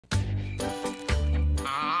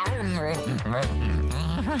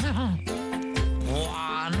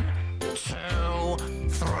1, 2,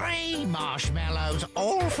 3 marshmallows,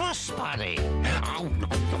 all for Spuddy.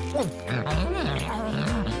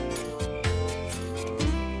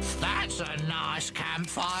 That's a nice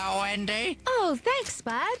campfire, Wendy. Oh, thanks,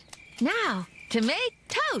 Spud. Now, to make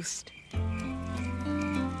toast.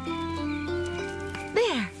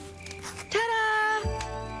 There. Ta-da!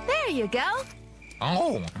 There you go.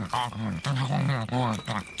 Oh.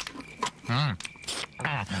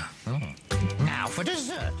 Now for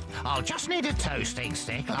dessert. I'll just need a toasting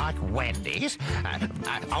stick like Wendy's.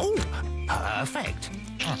 Oh, perfect.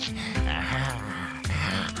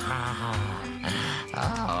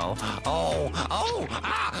 Oh!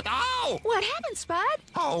 What happened, Spud?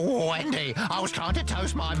 Oh, Wendy, I was trying to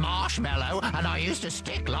toast my marshmallow and I used a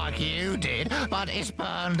stick like you did, but it's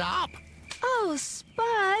burned up. Oh,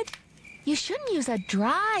 Spud. You shouldn't use a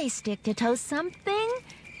dry stick to toast something.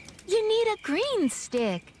 You need a green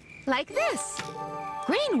stick, like this.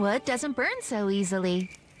 Green wood doesn't burn so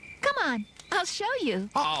easily. Come on, I'll show you.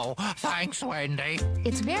 Oh, thanks, Wendy.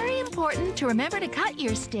 It's very important to remember to cut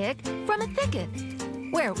your stick from a thicket,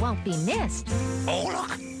 where it won't be missed. Oh,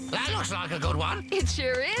 look, that looks like a good one. It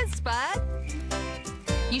sure is, Spud.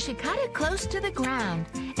 You should cut it close to the ground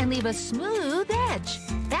and leave a smooth edge.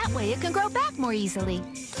 That way it can grow back more easily.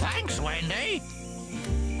 Thanks, Wendy.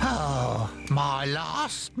 Oh, my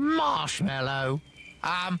last marshmallow.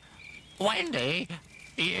 Wendy,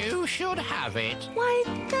 you should have it. Why,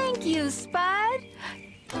 thank you, Spud.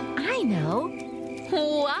 I know.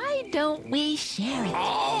 Why don't we share it?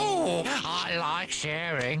 Oh, I like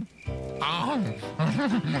sharing.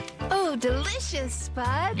 Oh, delicious,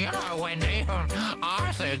 Spud. You know, Wendy,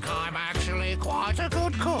 I think I'm actually quite a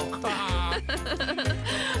good cook.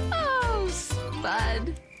 Oh,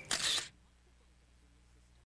 Spud.